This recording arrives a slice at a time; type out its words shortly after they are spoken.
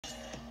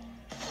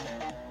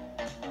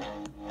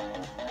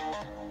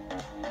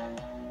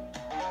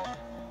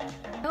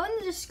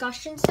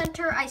discussion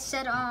center, I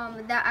said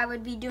that I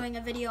would be doing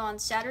a video on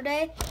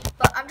Saturday,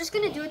 but I'm just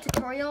gonna do a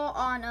tutorial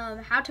on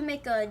how to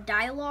make a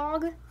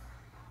dialogue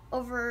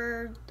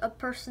over a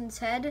person's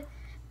head,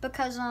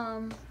 because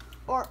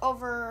or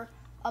over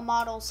a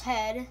model's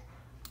head.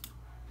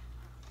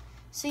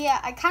 So yeah,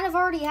 I kind of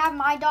already have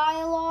my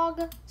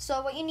dialogue.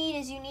 So what you need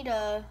is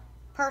a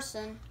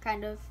person,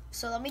 kind of.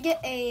 So let me get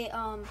a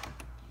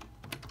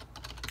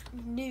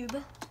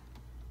noob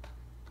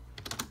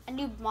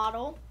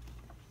model.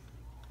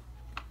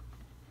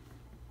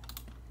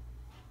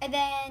 And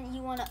then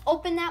you want to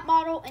open that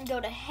model and go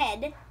to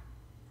head.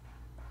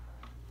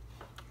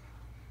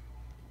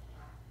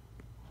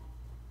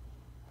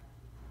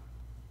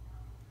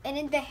 And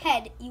in the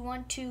head, you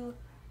want to,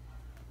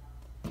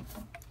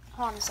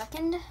 hold on a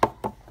second.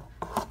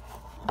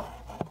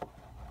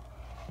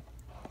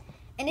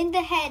 And in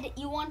the head,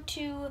 you want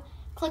to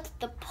click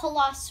the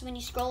plus when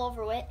you scroll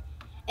over it.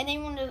 And then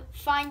you want to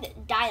find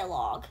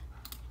dialogue.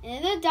 And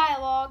in the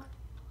dialogue,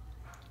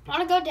 you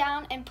want to go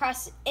down and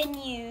press in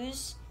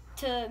use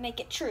to make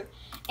it true.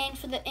 And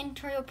for the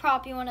intro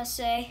prop, you want to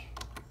say,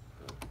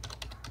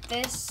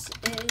 this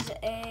is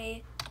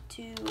a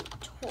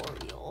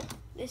tutorial.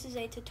 This is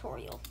a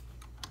tutorial.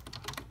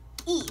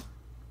 E.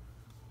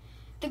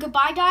 The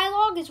goodbye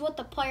dialogue is what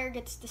the player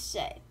gets to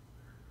say.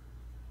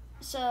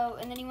 So,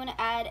 and then you want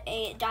to add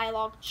a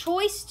dialogue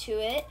choice to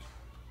it.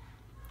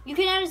 You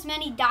can add as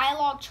many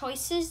dialogue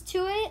choices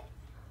to it.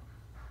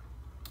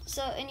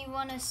 So, and you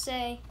want to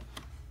say,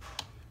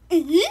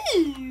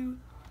 ooh.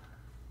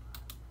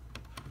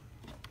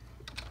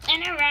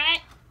 And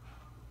alright.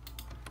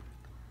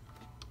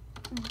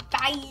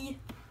 Bye.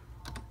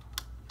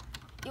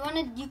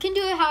 You can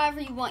do it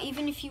however you want,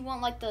 even if you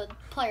want like the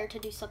player to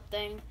do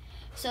something.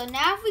 So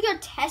now if we go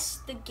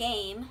test the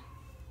game,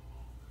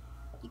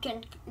 you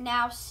can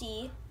now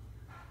see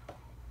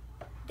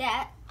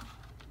that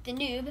the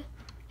noob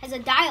has a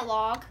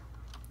dialogue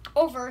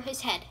over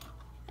his head.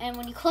 And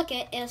when you click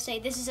it, it'll say,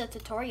 this is a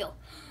tutorial.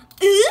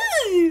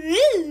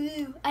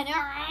 Ooh, I know,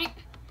 right?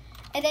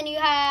 And then you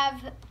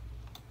have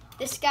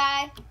this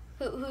guy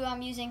who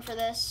I'm using for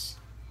this.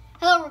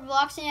 Hello,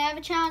 Roblox, and I have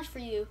a challenge for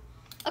you.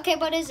 Okay,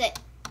 what is it?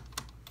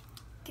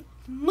 Get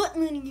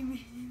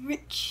money,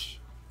 rich.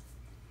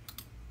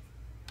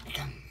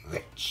 Become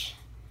rich.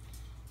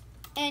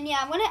 And yeah,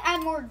 I'm going to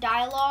add more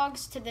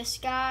dialogues to this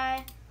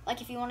guy. Like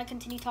if you want to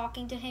continue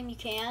talking to him, you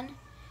can.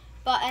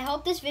 But I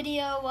hope this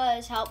video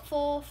was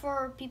helpful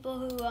for people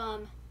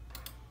who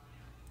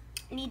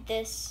need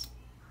this.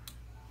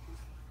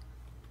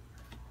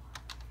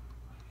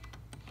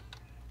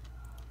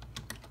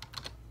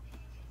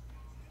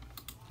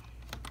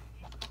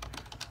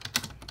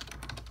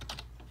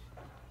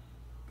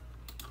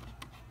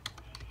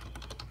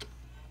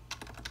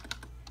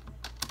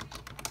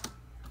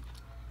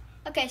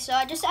 Okay, so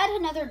I just added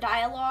another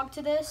dialogue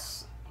to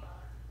this.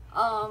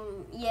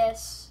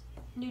 Yes,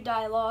 new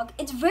dialogue.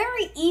 It's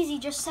very easy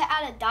just to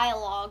add a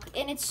dialogue,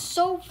 and it's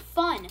so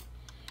fun.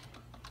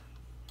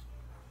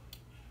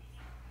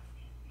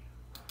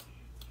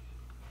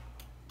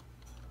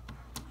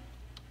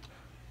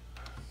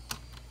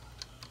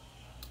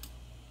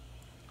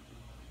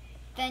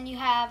 Then you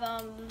have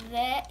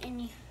that,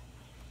 and you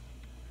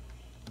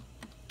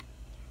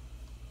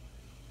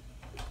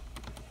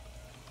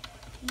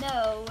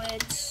no,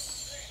 it's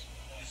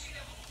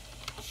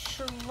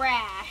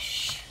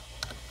trash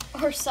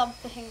or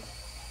something,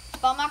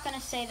 but I'm not gonna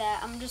say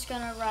that. I'm just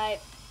gonna write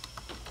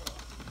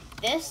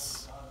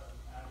this,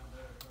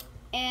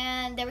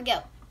 and there we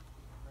go.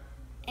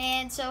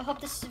 And so I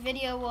hope this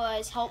video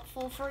was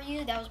helpful for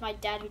you. That was my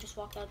dad who just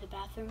walked out of the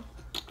bathroom.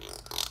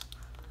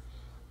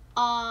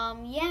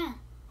 Yeah,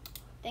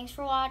 thanks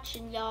for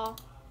watching, y'all.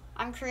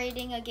 I'm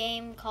creating a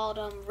game called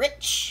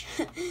Rich.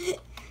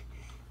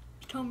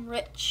 Become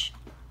rich.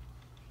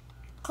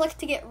 Click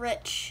to get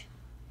rich.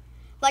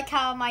 Like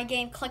how my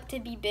game Click to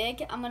be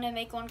big, I'm gonna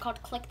make one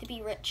called Click to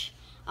be rich.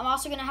 I'm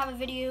also gonna have a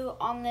video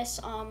on this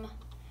on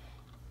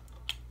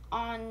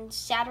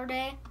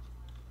Saturday.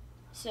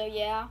 So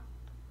yeah,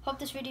 hope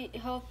this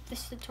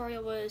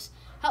tutorial was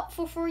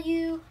helpful for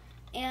you.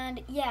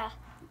 And yeah,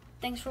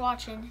 thanks for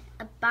watching.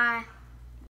 Bye.